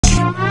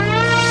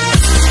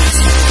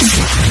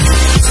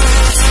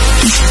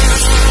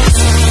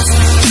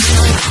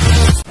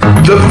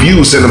The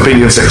views and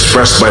opinions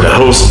expressed by the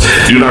host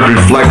do not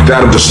reflect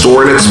that of the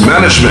store and its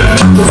management.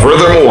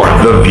 Furthermore,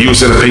 the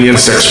views and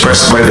opinions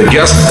expressed by the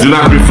guest do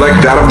not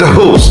reflect that of the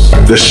host,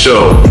 the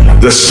show,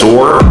 the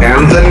store,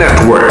 and the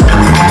network.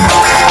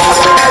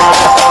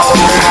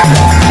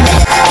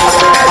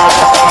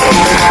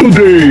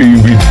 Today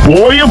with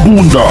Boy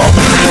Abunda.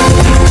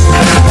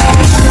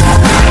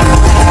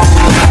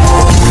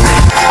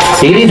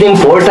 It is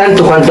important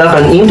to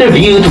conduct an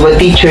interview to a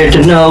teacher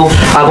to know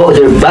about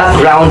their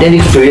background and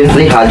experience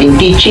they had in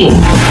teaching.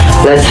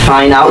 Let's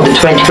find out the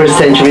 21st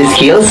century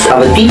skills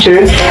of a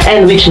teacher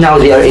and which now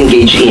they are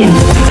engaged in.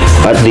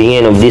 At the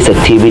end of this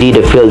activity,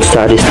 the field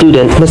study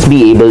student must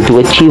be able to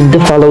achieve the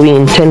following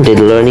intended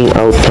learning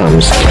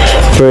outcomes.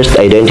 First,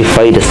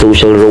 identify the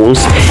social roles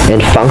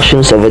and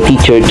functions of a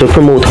teacher to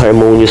promote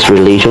harmonious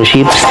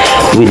relationships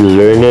with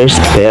learners,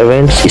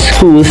 parents,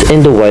 schools,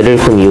 and the wider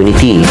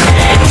community.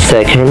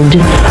 Second,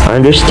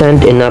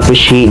 understand and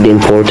appreciate the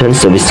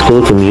importance of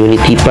school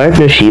community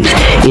partnerships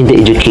in the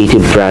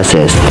educative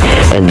process.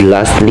 And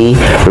lastly,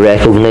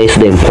 recognize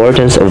the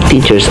importance of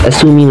teachers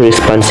assuming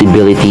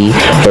responsibility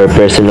for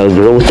personal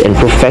growth and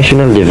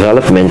professional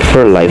development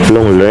for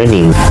lifelong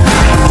learning.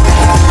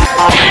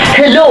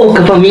 Hello,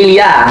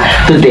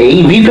 Kapamilya!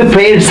 Today, we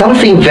prepared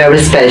something very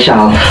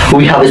special.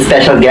 We have a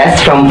special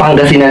guest from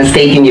Pangasinan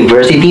State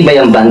University,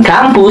 Bayambang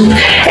Campus,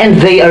 and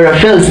they are a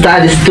field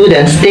studies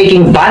students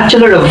taking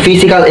Bachelor of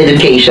Physical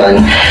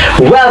Education.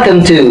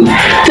 Welcome to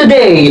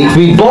Today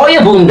with Boy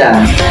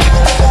Abunda.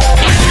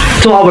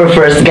 To our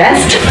first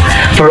guest,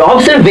 for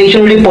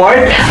observation report,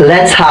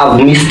 let's have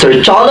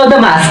Mr. Cholo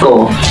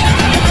Damasco.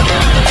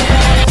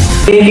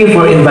 Thank you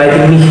for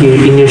inviting me here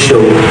in your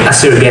show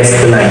as your guest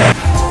tonight.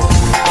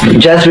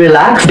 Just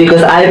relax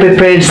because I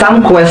prepared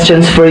some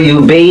questions for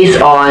you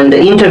based on the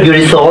interview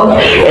result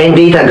and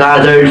data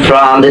gathered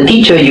from the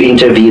teacher you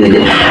interviewed.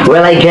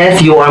 Well, I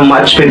guess you are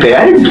much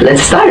prepared.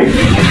 Let's start.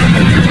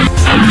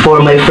 For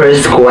my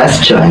first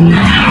question,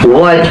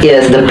 what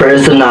is the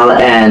personal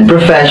and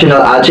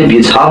professional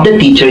attributes of the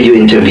teacher you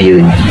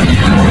interviewed?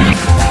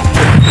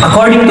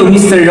 According to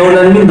Mr.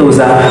 Ronan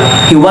Mendoza,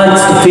 he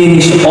wants to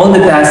finish all the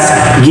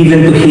tasks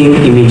given to him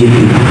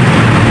immediately.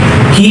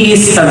 He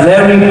is a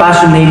very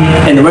passionate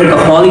and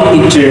workaholic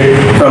teacher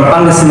from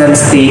Pangasinan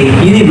State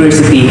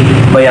University,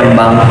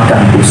 Bayambang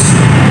Campus.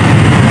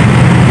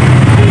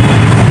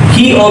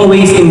 He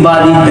always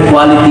embodied the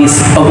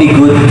qualities of a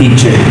good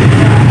teacher.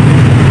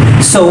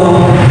 So,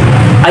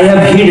 I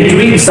have here the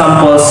 3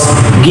 examples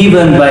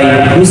given by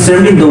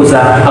Mr.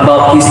 Mendoza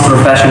about his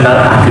professional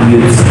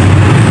attributes.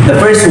 The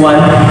first one,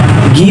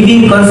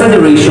 giving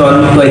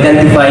consideration to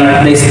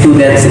identify the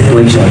student's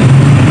situation.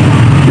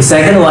 The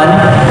second one,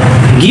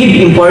 give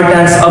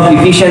importance of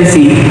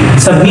efficiency,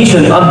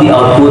 submission of the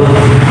output.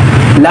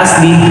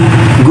 Lastly,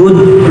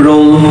 good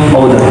role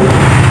model.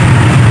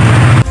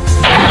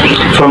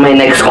 For my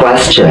next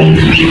question,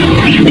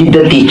 did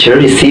the teacher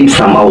receive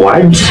some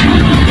awards?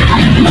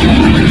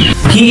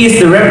 He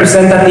is the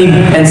representative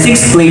and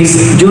 6th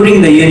place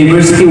during the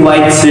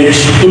university-wide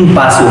search in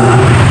PASU,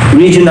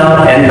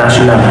 regional and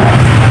national.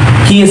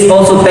 He is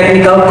also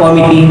technical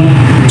committee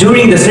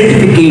during the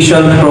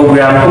certification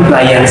program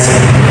compliance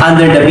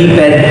under the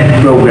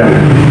BPED program.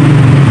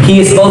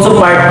 He is also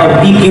part of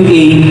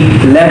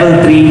PQA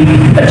Level 3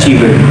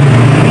 Achiever.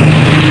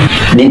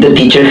 Did the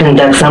teacher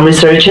conduct some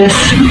researches?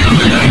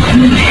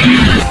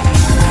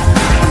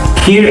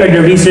 Here are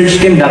the research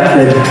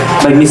conducted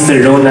by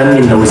Mr. Ronan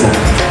Mendoza.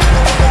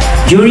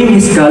 During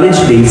his college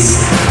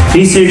days,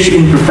 research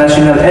in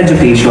professional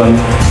education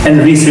and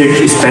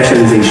research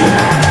specialization.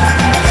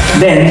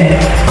 Then,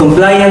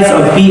 compliance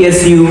of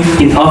PSU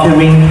in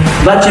offering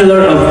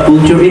Bachelor of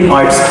Culture in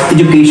Arts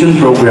education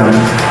program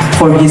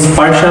for his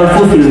partial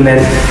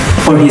fulfillment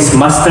for his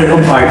Master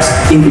of Arts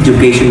in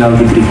Educational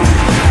degree.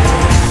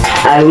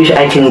 I wish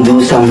I can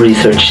do some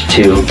research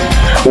too.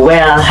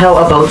 Well, how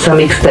about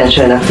some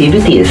extension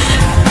activities?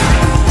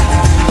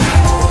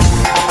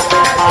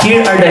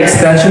 Here are the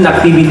extension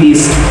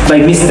activities by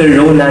Mr.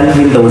 Ronan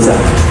Mendoza.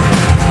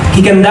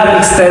 He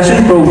conducts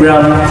extension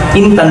program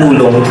in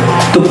Tanulong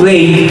to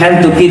play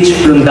and to teach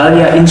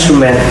Rondalia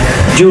instrument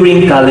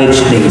during college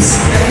days.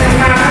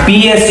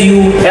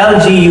 PSU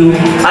LGU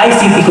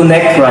ICT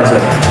Connect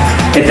project,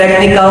 a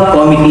technical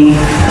committee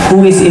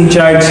who is in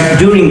charge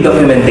during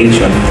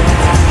documentation.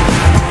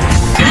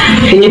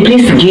 Can you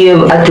please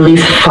give at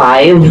least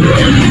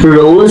 5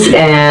 roles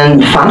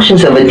and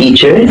functions of a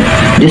teacher?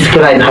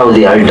 Describe how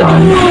they are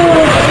done.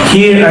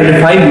 Here are the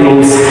 5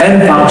 roles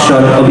and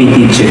functions of a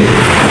teacher.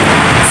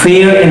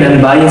 Fair and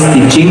unbiased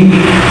teaching,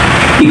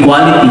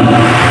 equality,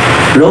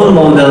 role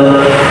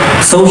model,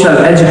 social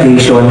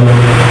education,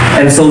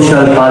 and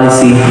social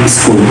policy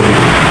school.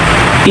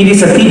 It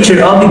is a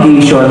teacher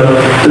obligation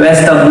to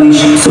establish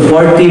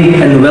supportive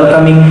and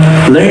welcoming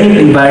learning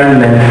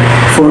environment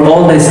for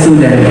all the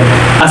students,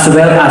 as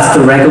well as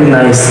to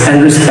recognize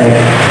and respect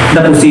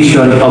the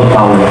position of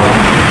power.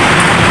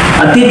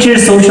 A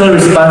teacher's social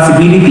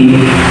responsibility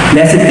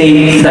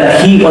necessitates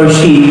that he or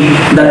she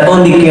not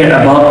only care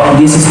about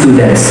these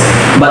students,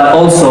 but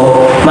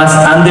also must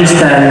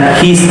understand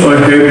his or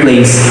her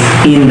place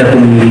in the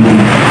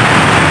community.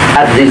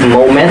 At this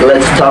moment,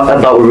 let's talk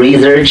about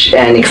research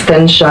and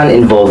extension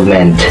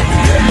involvement.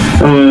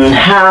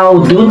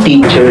 How do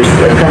teachers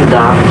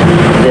conduct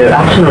their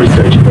action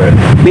research work?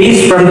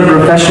 Based from the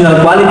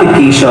professional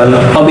qualification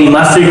of a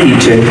master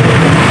teacher,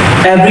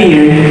 every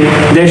year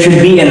there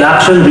should be an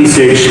action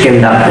research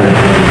conducted.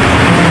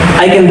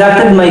 I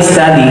conducted my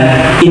study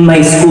in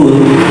my school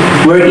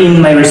wherein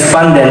my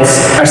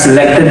respondents are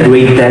selected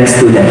grade 10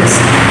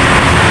 students.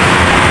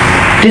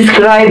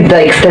 Describe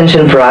the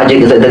extension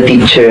project that the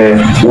teacher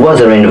was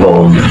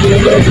involved.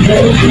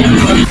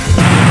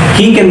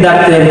 He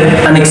conducted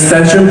an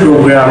extension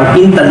program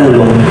in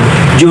Tanulong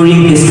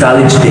during his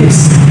college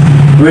days,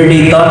 where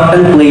they taught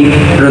and played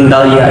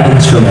rondalla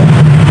instrument.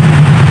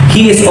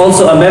 He is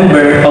also a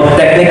member of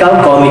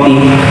technical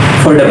committee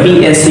for the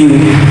PSU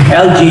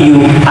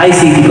LGU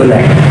ICT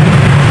Connect,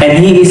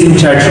 and he is in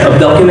charge of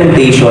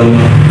documentation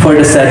for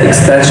the said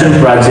extension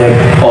project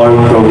or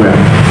program.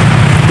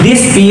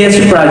 This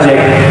PSU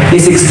project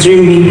is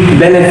extremely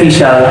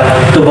beneficial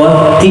to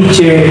both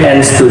teacher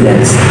and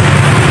students.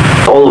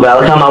 All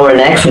welcome our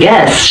next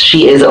guest.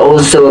 She is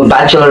also a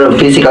Bachelor of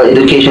Physical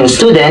Education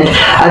student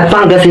at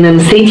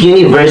Pangasinan State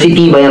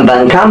University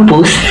Bayamban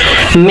Campus,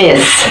 Miss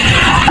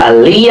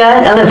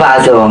Aliyah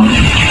Elevazo.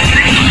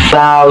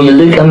 Wow, you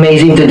look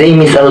amazing today,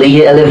 Miss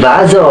Aliyah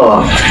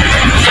Elevazo.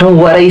 From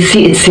what I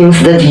see, it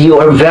seems that you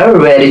are very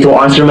ready to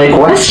answer my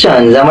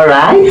questions. Am I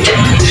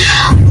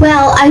right?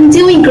 Well, I'm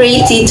doing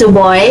great, Tito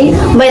Boy.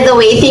 By the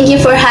way, thank you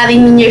for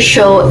having me in your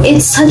show.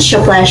 It's such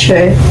a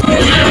pleasure.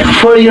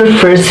 For your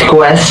first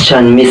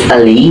question, Miss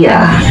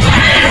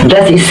Aliyah,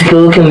 does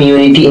school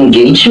community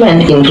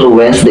engagement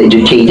influence the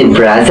educative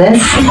process?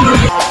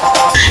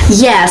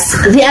 Yes,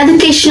 the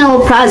educational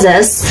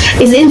process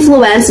is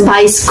influenced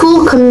by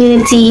school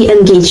community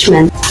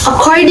engagement.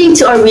 According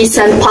to a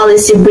recent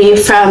policy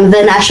brief from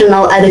the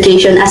National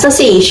Education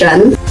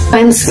Association,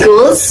 when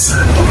schools,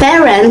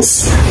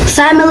 parents,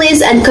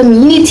 families, and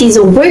communities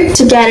work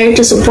together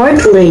to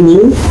support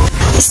learning,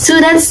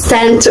 students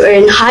tend to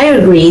earn higher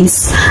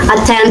grades,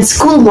 attend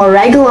school more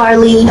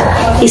regularly,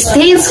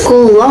 stay in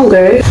school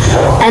longer,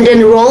 and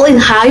enroll in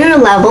higher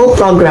level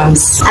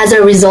programs. As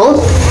a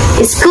result,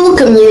 school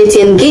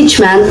community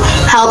engagement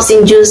helps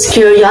induce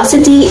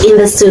curiosity in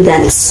the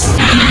students.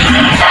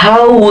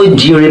 How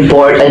would you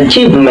report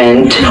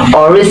achievement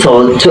or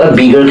result to a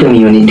bigger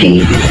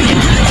community?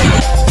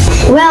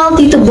 Well,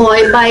 Tito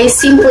Boy, by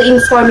simply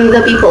informing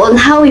the people on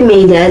how we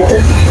made it,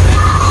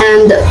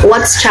 and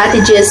what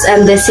strategies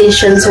and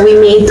decisions we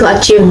made to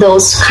achieve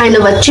those kind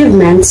of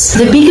achievements,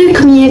 the bigger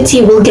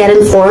community will get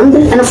informed,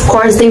 and of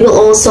course they will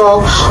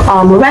also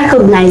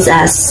recognize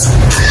us.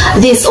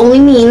 This only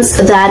means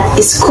that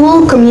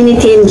school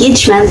community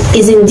engagement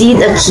is indeed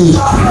a key.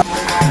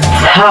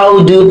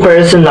 How do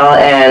personal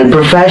and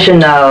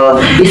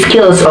professional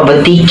skills of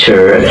a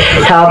teacher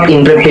help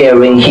in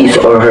preparing his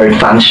or her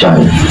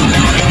function?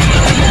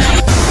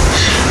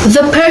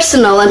 The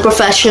personal and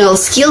professional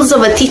skills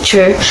of a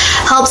teacher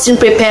helps in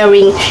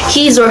preparing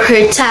his or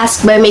her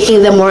task by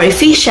making them more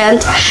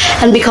efficient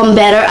and become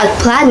better at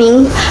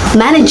planning,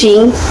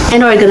 managing,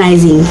 and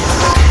organizing.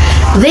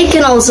 They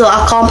can also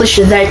accomplish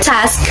their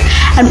task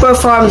and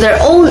perform their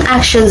own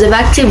actions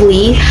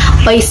effectively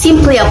by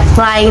simply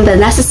applying the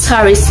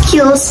necessary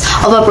skills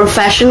of a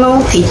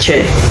professional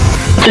teacher.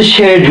 To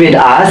share with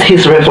us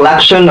his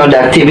reflection on the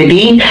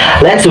activity,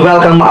 let's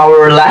welcome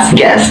our last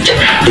guest,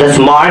 the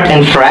smart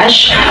and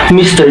fresh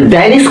Mr.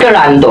 Dennis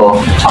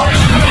Caranto.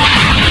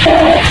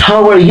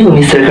 How are you,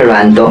 Mr.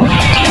 Caranto?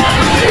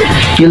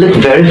 You look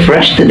very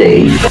fresh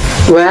today.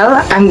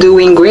 Well, I'm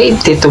doing great,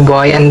 Tito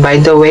Boy, and by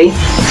the way,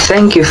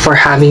 thank you for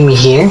having me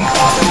here.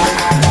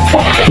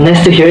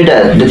 Nice to hear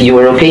that you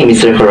are okay,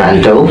 Mr.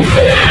 Caranto.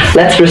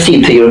 Let's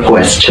proceed to your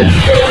question.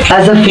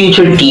 As a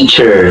future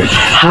teacher,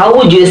 how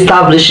would you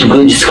establish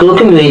good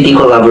school-community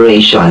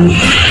collaboration?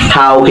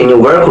 How can you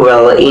work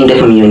well in the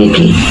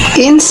community?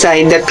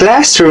 Inside the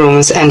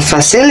classrooms and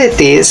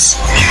facilities,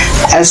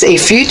 as a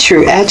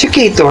future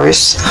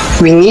educators,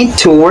 we need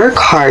to work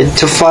hard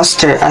to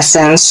foster a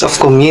sense of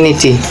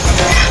community.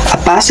 A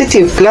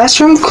positive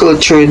classroom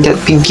culture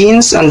that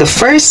begins on the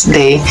first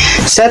day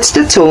sets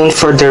the tone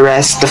for the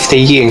rest of the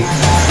year.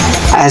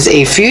 As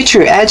a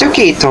future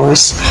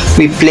educators,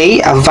 we play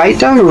a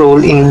vital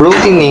role in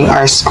broadening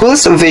our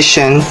school's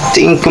vision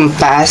to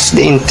encompass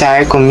the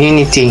entire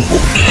community.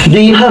 Do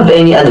you have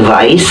any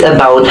advice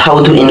about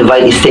how to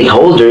invite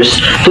stakeholders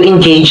to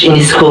engage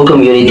in school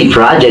community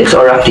projects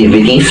or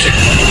activities?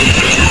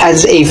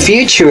 As a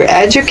future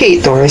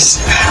educators,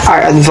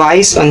 our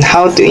advice on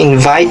how to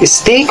invite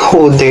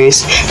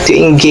stakeholders to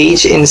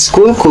engage in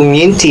school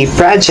community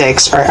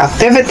projects or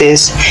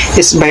activities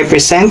is by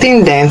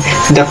presenting them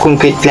the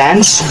concrete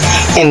plans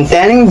and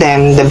telling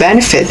them the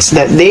benefits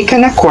that they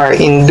can acquire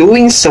in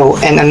doing so.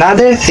 And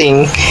another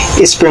thing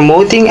is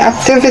promoting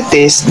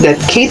activities that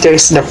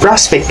caters the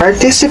prospect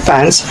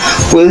participants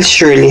will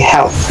surely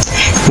help.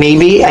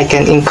 Maybe I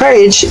can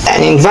encourage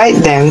and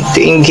invite them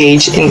to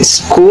engage in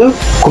school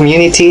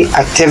community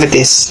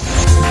activities.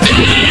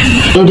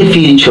 In the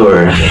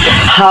future,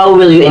 how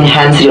will you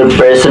enhance your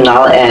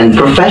personal and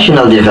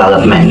professional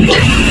development?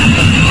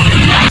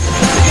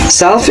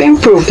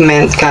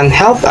 Self-improvement can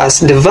help us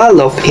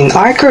develop in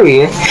our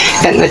career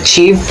and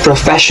achieve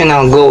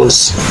professional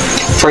goals.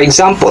 For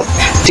example,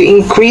 to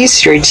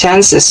increase your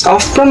chances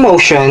of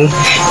promotion,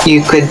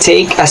 you could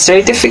take a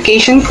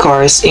certification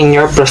course in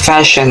your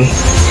profession.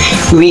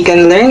 We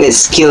can learn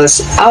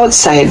skills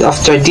outside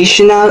of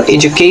traditional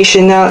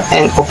educational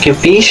and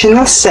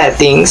occupational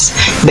settings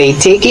by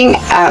taking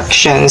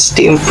actions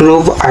to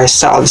improve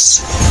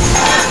ourselves.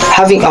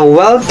 Having a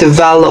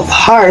well-developed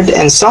hard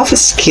and soft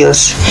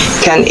skills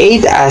can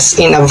aid us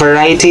in a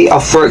variety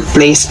of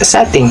workplace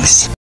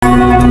settings.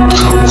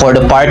 For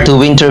the part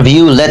 2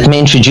 interview, let me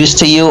introduce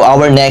to you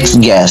our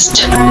next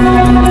guest.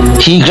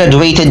 He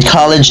graduated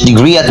college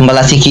degree at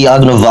Malasiki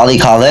Agno Valley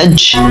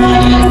College.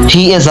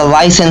 He is a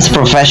licensed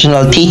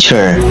professional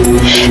teacher.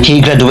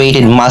 He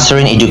graduated Master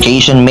in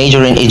Education,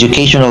 major in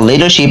Educational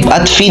Leadership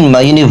at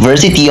FINMA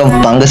University of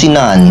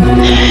Pangasinan.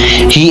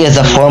 He is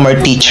a former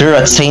teacher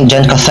at St.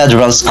 John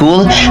Cathedral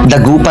School,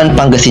 Dagupan,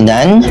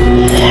 Pangasinan,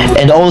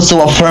 and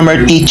also a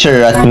former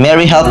teacher at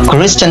Mary Help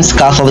Christian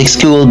Catholic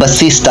School,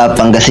 Basista,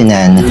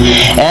 Pangasinan.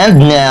 And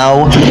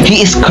now,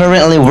 he is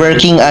currently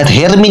working at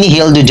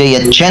Herminihildo J.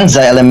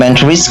 Atienza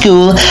Elementary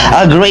School,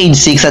 a grade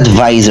 6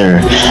 advisor.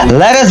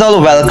 Let us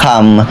all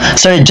welcome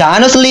Sir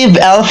Janos Liv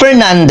L.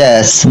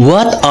 Fernandez.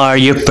 What are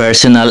your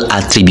personal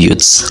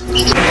attributes?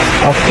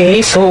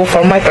 Okay, so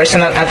for my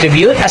personal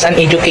attribute as an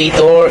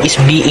educator is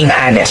being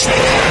honest.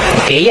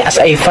 Okay, as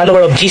a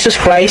follower of Jesus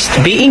Christ,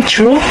 being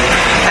true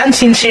and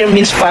sincere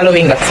means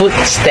following the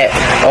footstep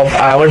of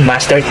our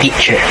master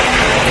teacher,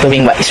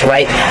 doing what is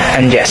right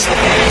and just.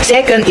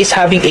 Second is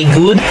having a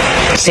good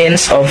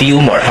sense of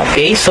humor.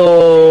 Okay,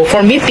 so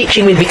for me,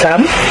 teaching will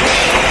become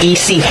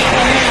easy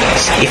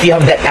if you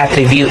have that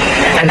attribute,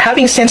 and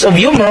having sense of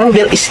humor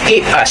will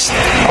escape us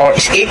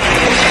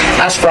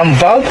from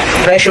vault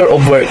pressure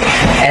of work.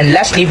 And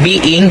lastly,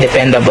 being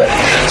dependable,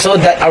 so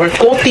that our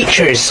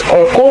co-teachers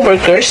or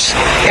co-workers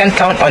can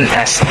count on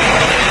us.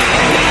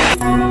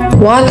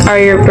 What are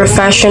your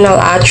professional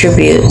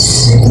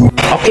attributes?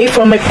 Okay,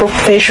 for my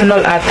professional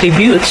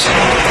attributes,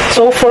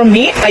 so for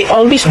me, I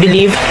always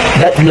believe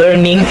that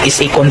learning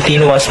is a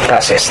continuous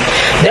process.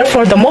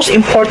 Therefore, the most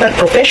important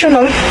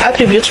professional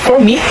attributes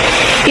for me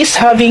is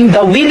having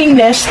the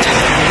willingness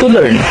to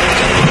learn.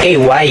 Okay,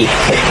 why?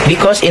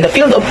 Because in the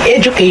field of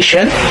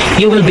education,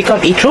 you will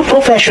become a true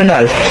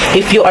professional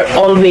if you are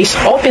always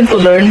open to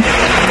learn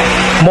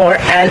more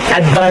and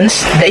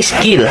advance the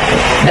skill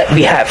that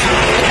we have,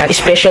 and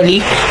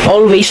especially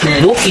always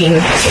looking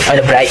on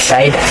the bright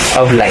side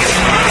of life.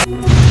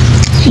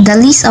 The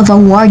list of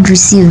awards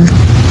received.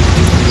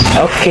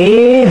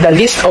 Okay, the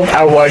list of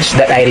awards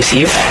that I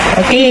received.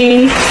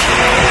 Okay,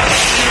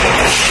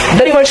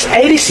 the rewards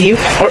I received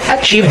or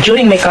achieved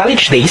during my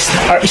college days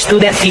are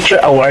Student Teacher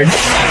Award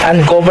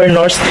and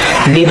Governor's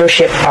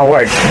Leadership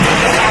Award.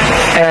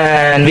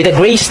 And with the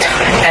grace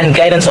and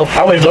guidance of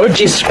our Lord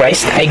Jesus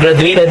Christ, I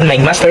graduated my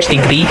master's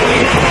degree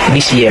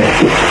this year.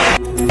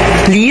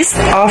 List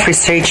of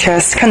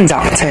researches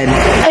conducted.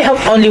 I have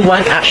only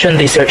one action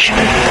research.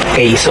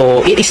 Okay,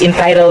 so it is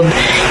entitled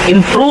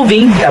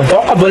Improving the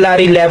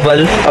Vocabulary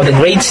Level of the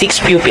Grade 6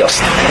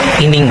 Pupils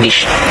in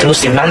English through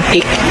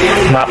Semantic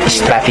Map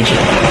Strategy.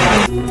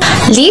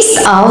 List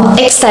of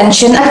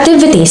extension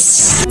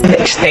activities.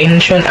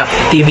 Extension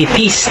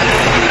activities.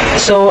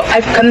 So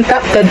I've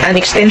conducted an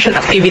extension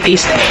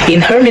activities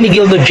in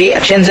Hermenegildo J.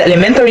 Atienza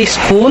Elementary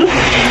School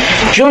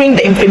during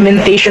the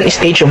implementation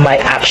stage of my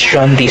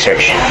action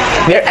research,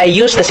 where I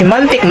used the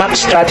semantic map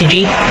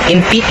strategy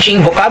in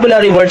teaching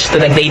vocabulary words to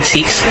the grade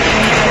 6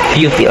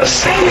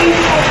 pupils.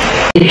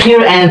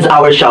 Here ends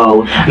our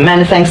show.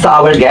 Many thanks to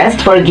our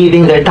guests for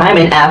giving their time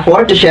and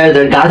effort to share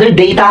their gathered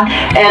data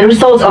and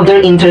results of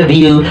their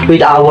interview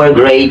with our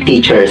great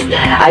teachers.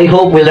 I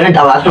hope we learned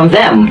a lot from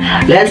them.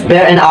 Let's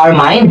bear in our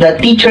mind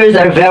that teachers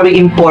are very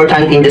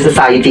important in the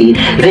society.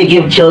 They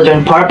give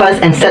children purpose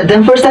and set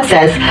them for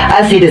success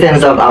as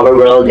citizens of our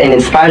world and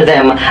inspire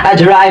them a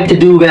drive to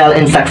do well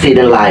and succeed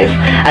in life.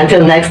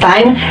 Until next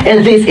time,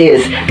 and this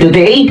is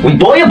Today with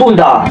Boy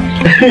Abunda.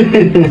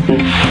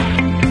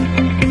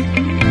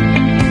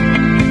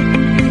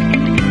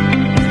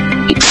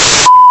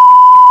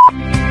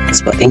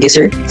 Thank you,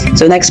 sir.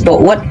 So next po,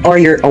 what are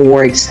your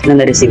awards na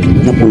na-receive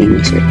na po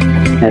ninyo, sir?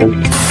 Meron?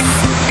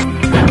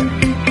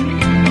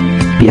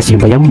 PSU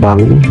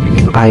Bayambang,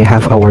 I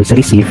have awards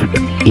received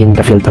in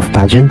the field of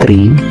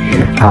pageantry,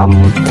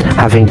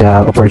 having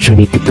the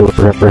opportunity to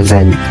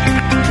represent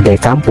the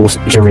campus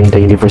during the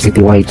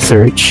university-wide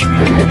search,